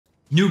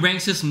New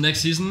rank system next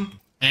season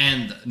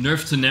and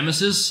nerf to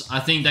Nemesis. I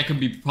think that could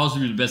be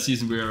possibly the best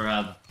season we ever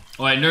had.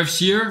 Alright, nerf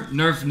Seer,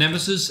 nerf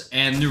Nemesis,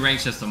 and new rank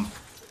system.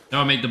 That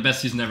would make the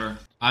best season ever.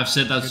 I've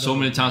said that so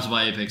many times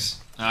about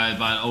Apex.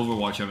 About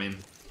Overwatch, I mean.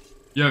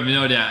 You have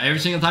no idea. Every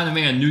single time they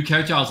make a new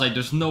character, I was like,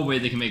 there's no way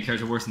they can make a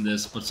character worse than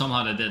this. But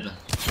somehow they did.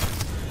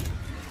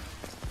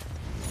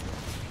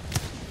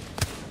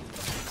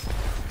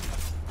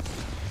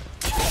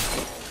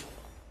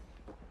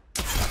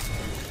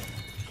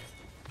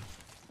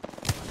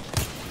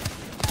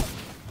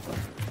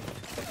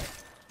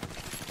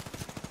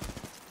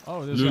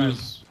 Oh, this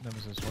guy's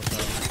Nemesis. What's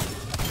up?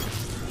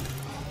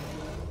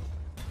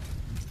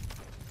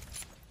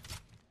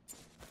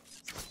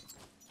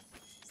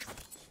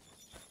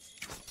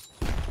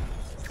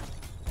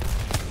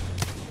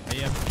 I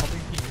am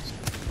popping teams.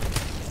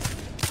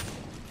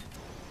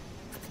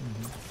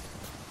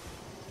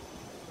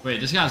 Wait,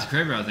 this guy's a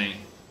Kraber, I think.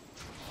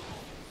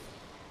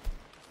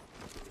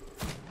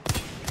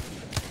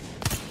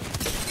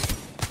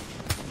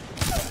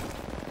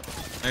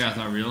 That guy's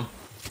not real.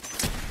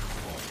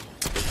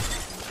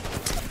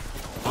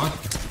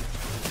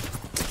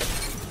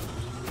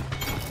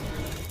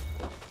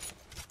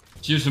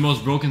 She's the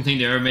most broken thing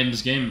they ever made in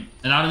this game.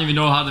 And I don't even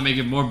know how to make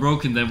it more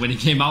broken than when it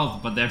came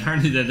out, but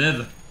apparently they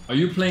did. Are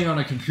you playing on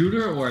a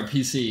computer or a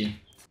PC?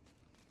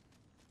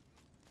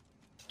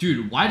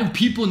 Dude, why do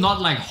people not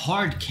like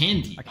hard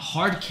candy?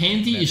 Hard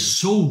candy is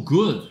so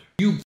good.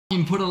 You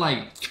fucking put it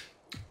like,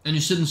 and you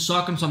sit and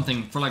suck on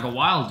something for like a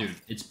while, dude.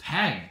 It's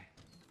packed.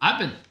 I've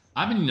been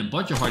eating a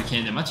bunch of hard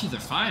candy. My teeth are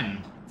fine.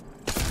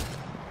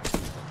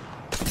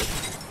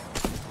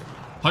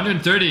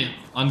 130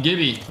 on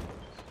Gibby.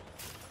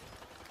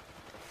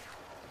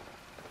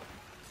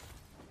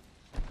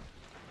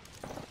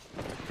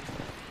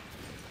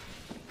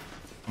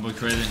 I'm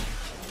crazy.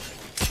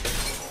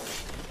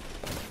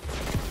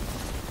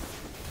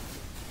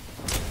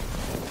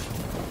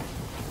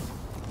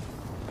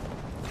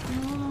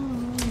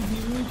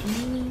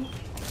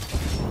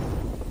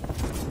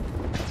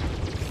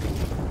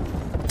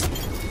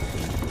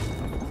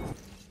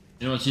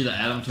 You know, see the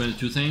Adam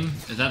 22 thing?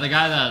 Is that the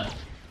guy that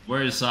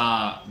where his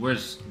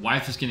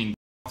wife is getting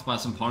by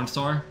some porn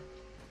star?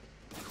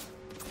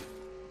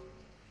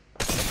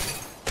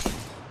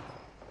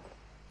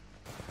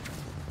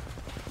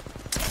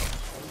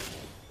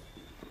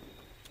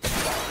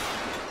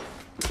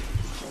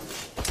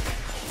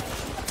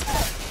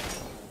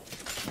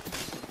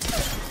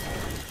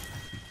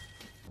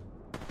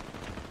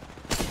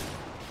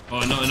 Oh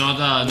no, not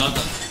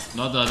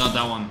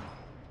that one.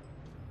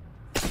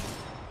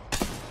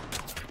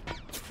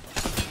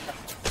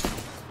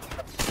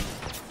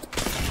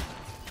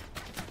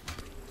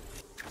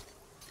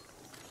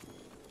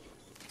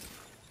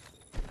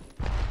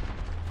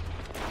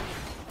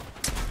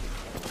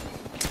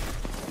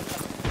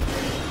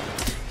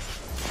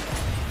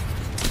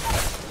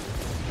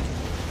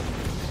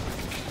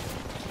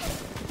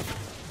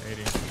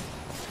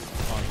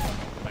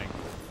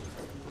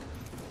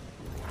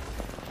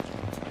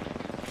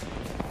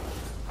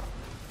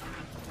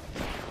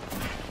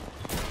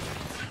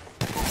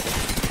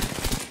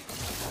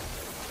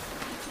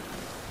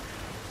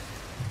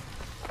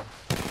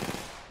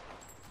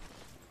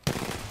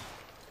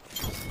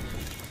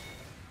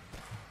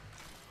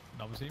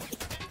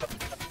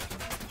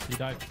 He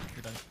died.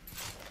 He died.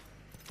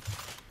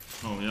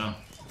 Oh yeah.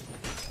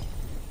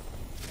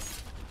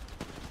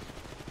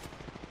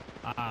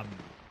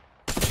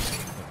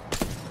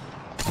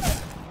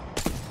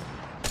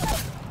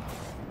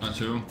 Not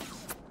true.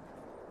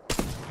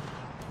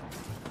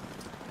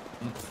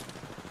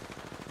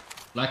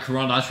 Like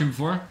Korean ice cream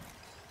before?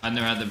 I've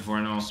never had that before,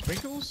 no.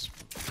 Sprinkles?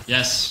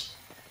 Yes.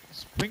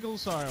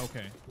 Sprinkles are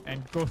okay.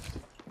 And ghost.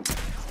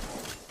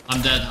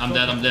 I'm dead, I'm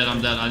dead, I'm dead,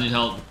 I'm dead. I need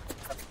help.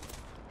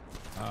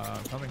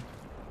 Coming.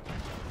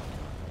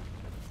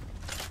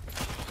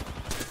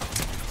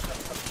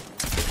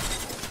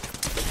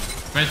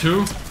 Right,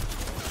 two.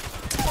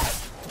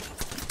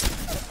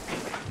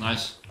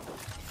 Nice.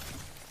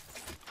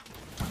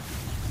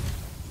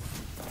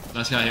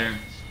 Last guy here.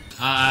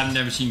 I've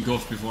never seen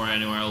Ghost before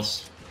anywhere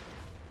else.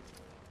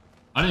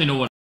 I don't even know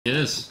what it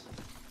is.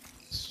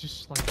 It's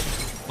just like...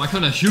 Why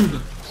couldn't I shoot?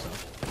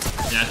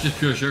 Yeah, it's just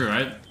pure sugar,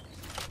 right?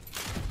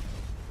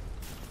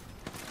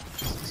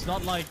 It's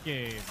not like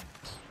a...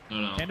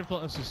 No. Candy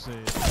Plus is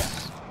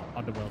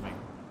underwhelming.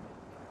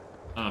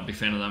 I'm not a big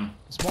fan of them.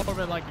 It's more of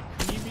a, like a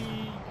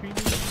creamy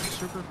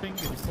sugar thing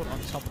that you put on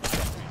top of the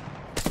ice cream.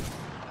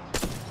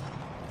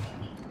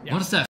 Yeah.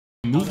 What is that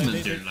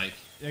movement, dude? Like...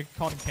 They're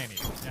cotton candy.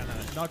 Yeah, no,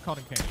 not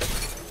cotton candy.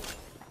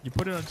 You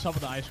put it on top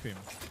of the ice cream.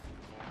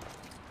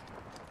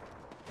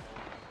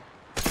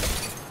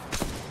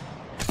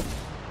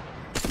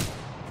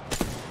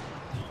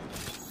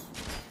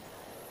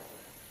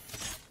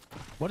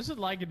 What is it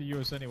like in the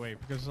US anyway?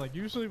 Because like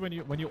usually when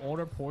you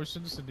order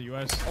portions in the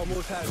US,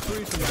 almost had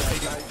three from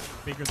that guy.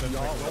 Bigger than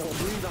y'all.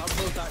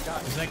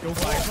 Does that go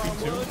for ice cream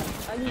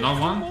too? Not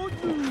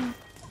one?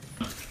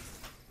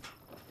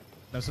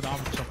 There's an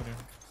armor shop in here.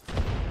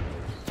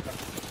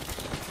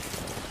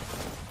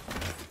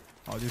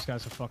 Oh, these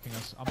guys are fucking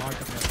us. I'm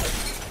marking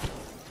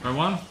it. Right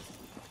one.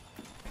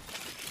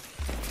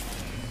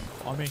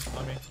 On me,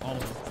 all of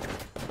them.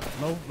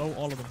 Low,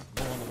 all of them.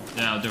 Low, all of them.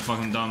 Yeah, they're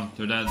fucking dumb.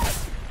 They're dead.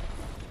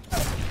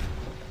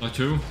 Like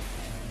two.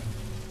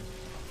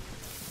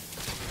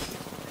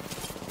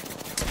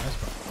 Nice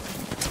bro.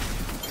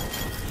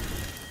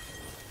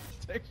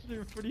 It's actually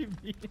pretty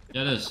mean.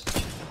 Yeah, it is.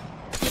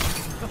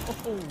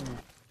 No.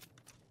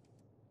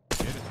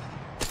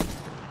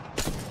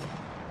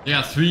 They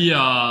got 3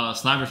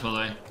 snipers, by the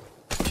way.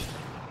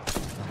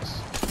 Nice.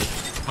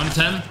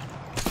 110.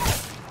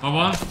 Right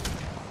one.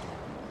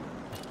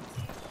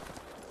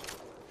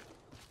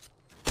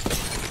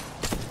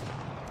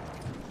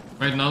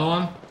 Wait, another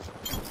one.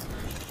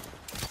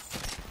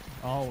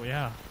 Oh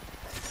yeah.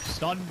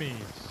 Stun me.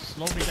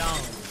 Slow me down.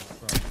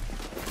 Bro.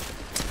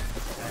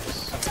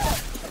 Nice.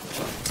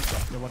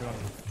 Yeah, what do I do?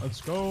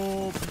 Let's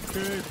go. PK.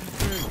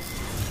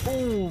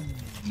 Boom.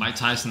 Mike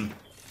Tyson.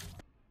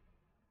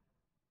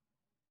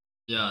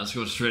 Yeah, let's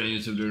go straight on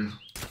YouTube, dude.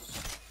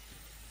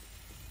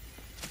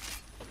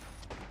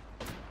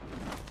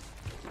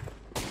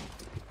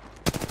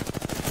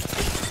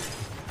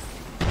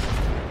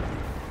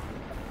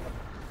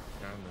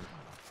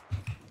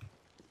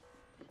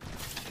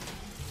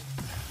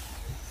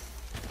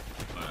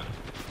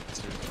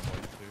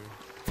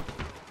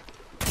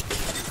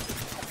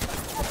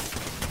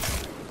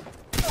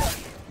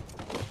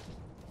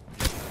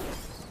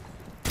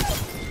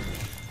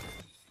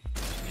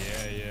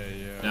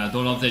 Yeah,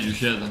 don't update your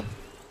shit. Yeah.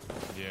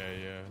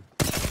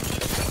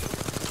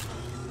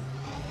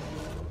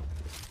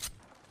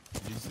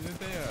 Did you see that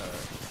they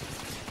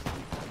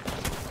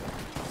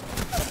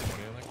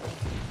like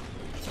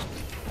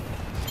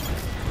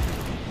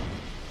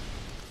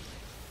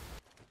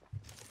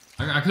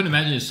that? I couldn't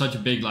imagine it's such a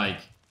big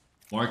like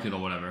market or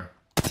whatever.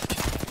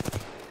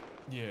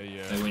 Yeah.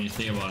 Like when you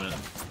think about it.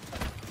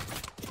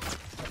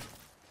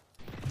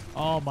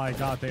 Oh my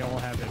god, they all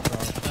have it, bro.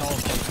 They all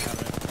fucking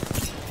have it.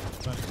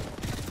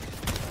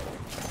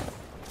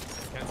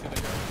 Can't see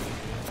that guy.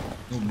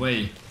 No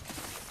way.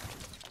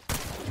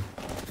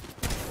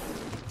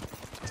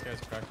 This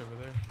guy's cracked over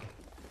there.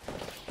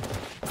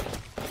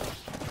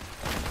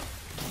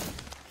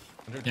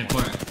 Can't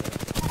play.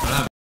 I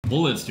have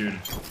bullets, dude.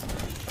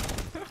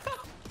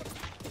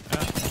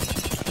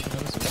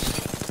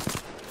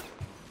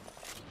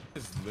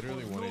 It's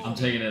literally one. I'm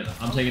taking it.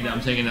 I'm taking it.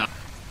 I'm taking it.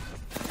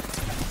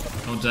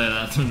 Don't say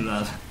that. Don't do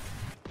that.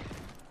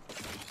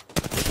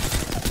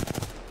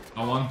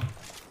 I won.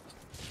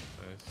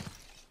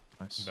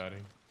 Nice.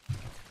 Batting.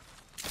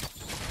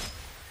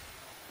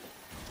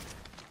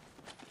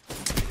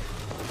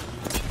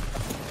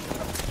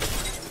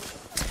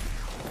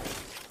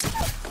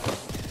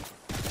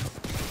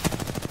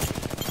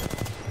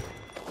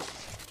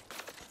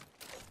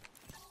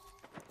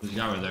 There's a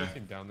guy right there.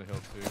 Down the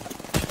hill too.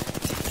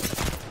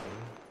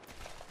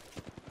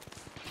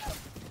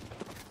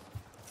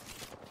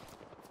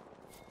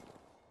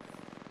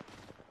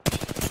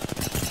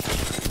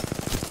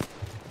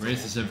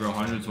 Wraith is it for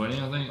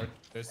 120, I think.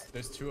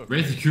 There's 2 up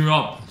Wraith is queuing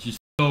up. She's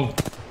so.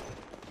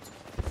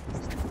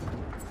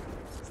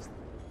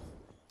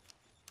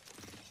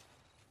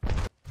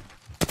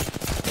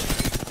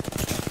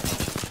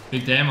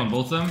 Big damn on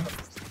both of them.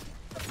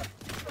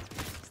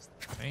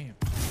 Damn.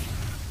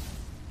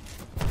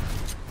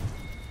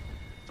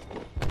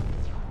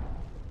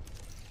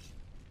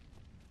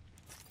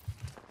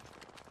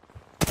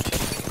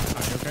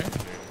 Are you okay?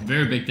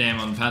 Very big damn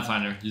on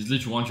Pathfinder. He's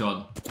literally one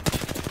shot.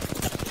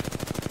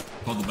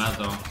 Called the bat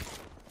though.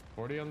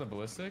 40 on the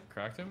ballistic,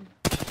 cracked him.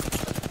 80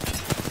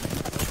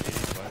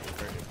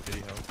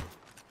 health.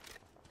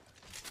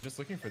 Just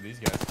looking for these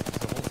guys.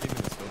 There's a whole team in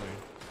this building.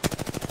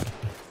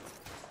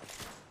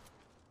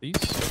 These?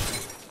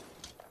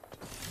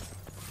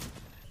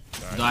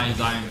 Sorry, Dying,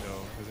 dying.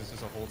 There's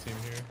just a whole team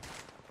here.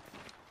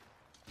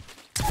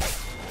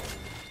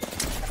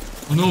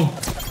 Oh no!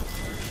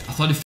 I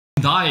thought he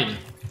f***ing died.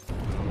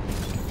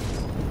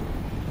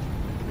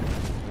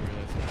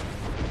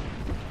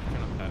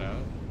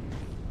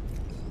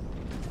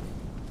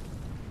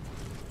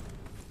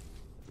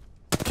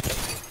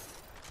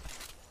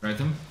 Right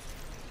him?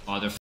 Oh,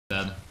 they're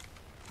dead.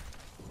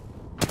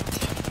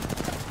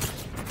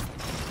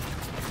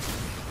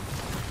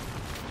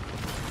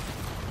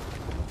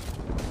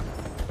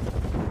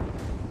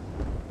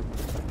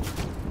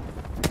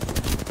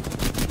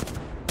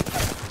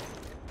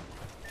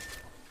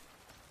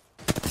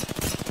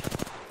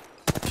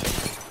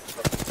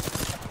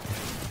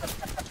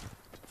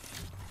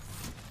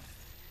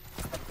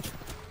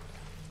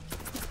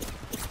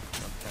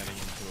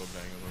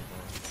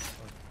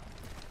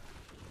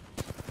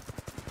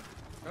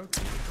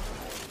 Okay.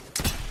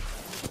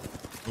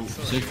 Oh,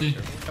 60?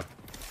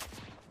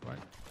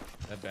 Right.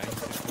 That bang.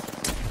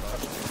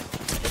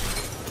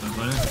 I'm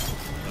running.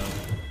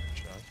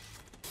 Shot.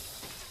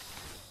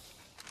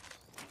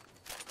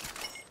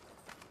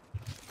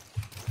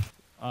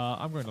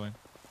 I'm going to lane.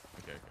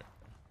 Okay.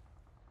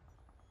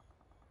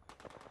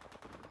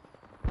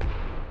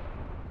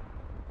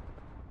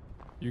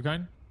 You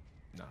kind?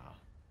 Nah.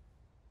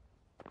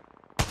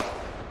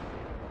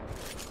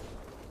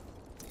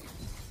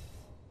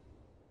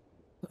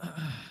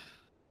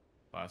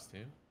 Last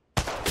team.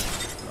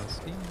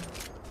 Last team.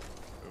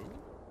 Ooh.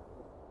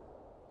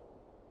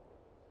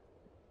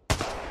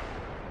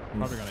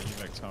 Probably gonna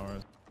evac tower.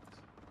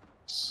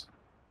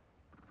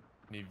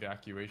 An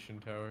evacuation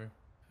tower.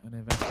 An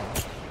evac.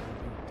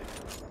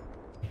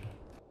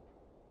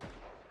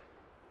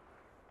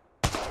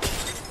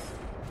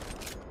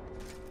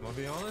 I'll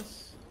be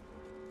honest.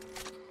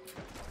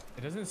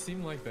 It doesn't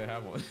seem like they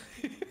have one.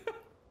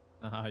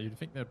 You'd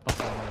think they'd pop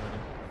one already.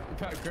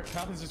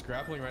 Path is just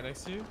grappling right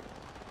next to you.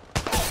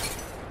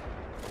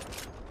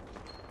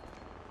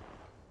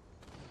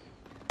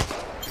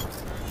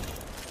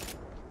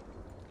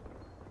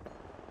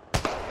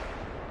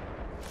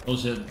 Oh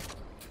shit.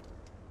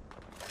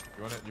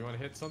 You wanna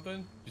hit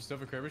something? You still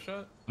have a Kraber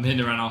shot? I'm hitting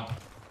it right now.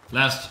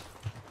 Last.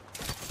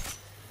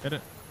 Hit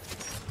it.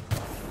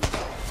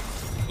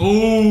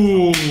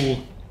 Oh!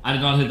 I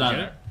did not hit that. Get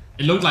it?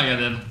 It looked like I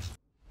did.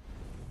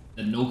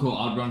 That Noko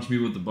outruns me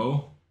with the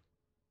bow.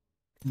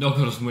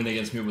 Noko doesn't win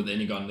against me with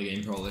any gun in the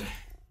game, probably.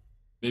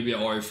 Maybe a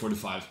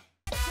RE45.